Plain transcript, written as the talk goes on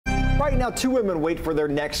Right now, two women wait for their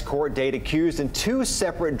next court date, accused in two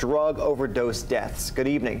separate drug overdose deaths. Good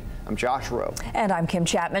evening. I'm Josh Rowe. And I'm Kim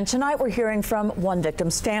Chapman. Tonight we're hearing from one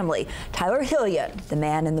victim's family. Tyler Hilliard, the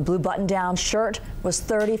man in the blue button-down shirt, was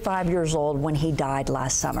 35 years old when he died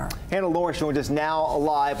last summer. Hannah Lawrence joins us now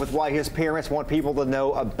live with why his parents want people to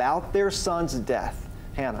know about their son's death.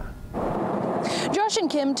 Hannah. Josh and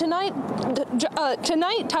Kim, tonight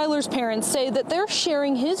Tyler's parents say that they're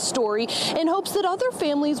sharing his story in hopes that other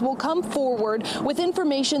families will come forward with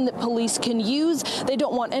information that police can use. They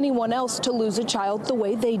don't want anyone else to lose a child the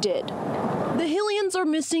way they did. The Hillians are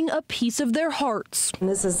missing a piece of their hearts.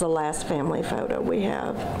 This is the last family photo we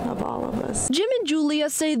have of all of us. Jim and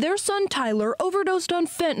Julia say their son Tyler overdosed on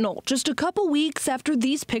fentanyl just a couple weeks after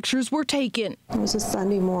these pictures were taken. It was a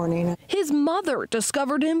Sunday morning. His mother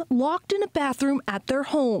discovered him locked in a bathroom at their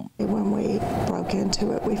home. When we broke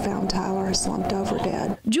into it, we found Tyler slumped over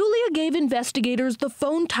dead. Julia gave investigators the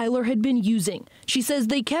phone Tyler had been using. She says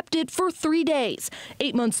they kept it for 3 days.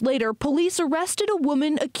 8 months later, police arrested a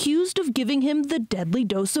woman accused of giving him the deadly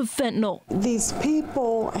dose of fentanyl. These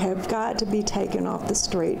people have got to be taken off the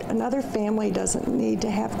street. Another family doesn't need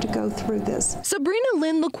to have to go through this. Sabrina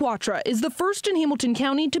Lynn LaQuatra is the first in Hamilton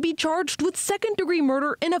County to be charged with second-degree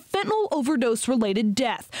murder in a fentanyl overdose-related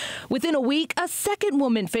death. Within a week, a second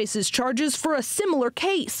woman faces charges for a similar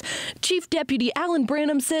case. Chief Deputy Alan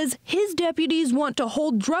Branham says his deputies want to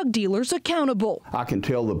hold drug dealers accountable. I can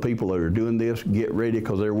tell the people that are doing this, get ready,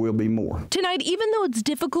 because there will be more. Tonight, even though it's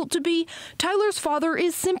difficult to be, Tyler's father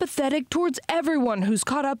is sympathetic towards everyone who's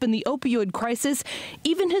caught up in the opioid crisis,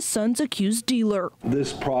 even his son's accused dealer.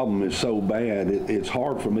 This problem is so bad, it's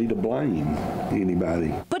hard for me to blame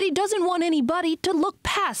anybody. But he doesn't want anybody to look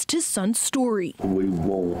past his son's story. We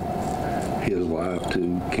want his life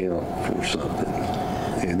to count for something.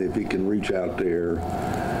 And if he can reach out there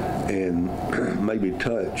and maybe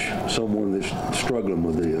touch someone that's struggling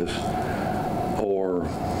with this, or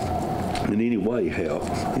in any way help,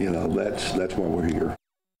 that's why we're here.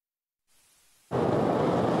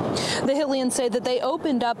 The Hillians say that they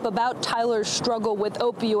opened up about Tyler's struggle with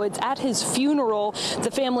opioids at his funeral.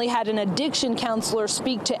 The family had an addiction counselor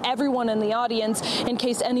speak to everyone in the audience in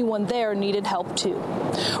case anyone there needed help too.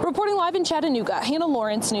 Reporting live in Chattanooga, Hannah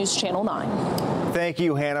Lawrence, News Channel 9. Thank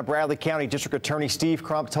you, Hannah. Bradley County District Attorney Steve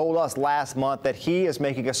Crump told us last month that he is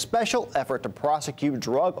making a special effort to prosecute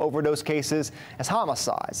drug overdose cases as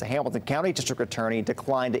homicides. The Hamilton County District Attorney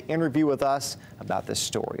declined to interview with us about this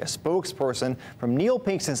story. A spokesperson from Neil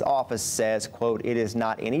Pinkston's office says, quote, "It is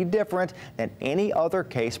not any different than any other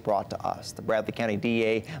case brought to us." The Bradley County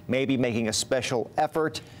DA may be making a special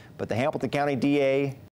effort, but the Hamilton County DA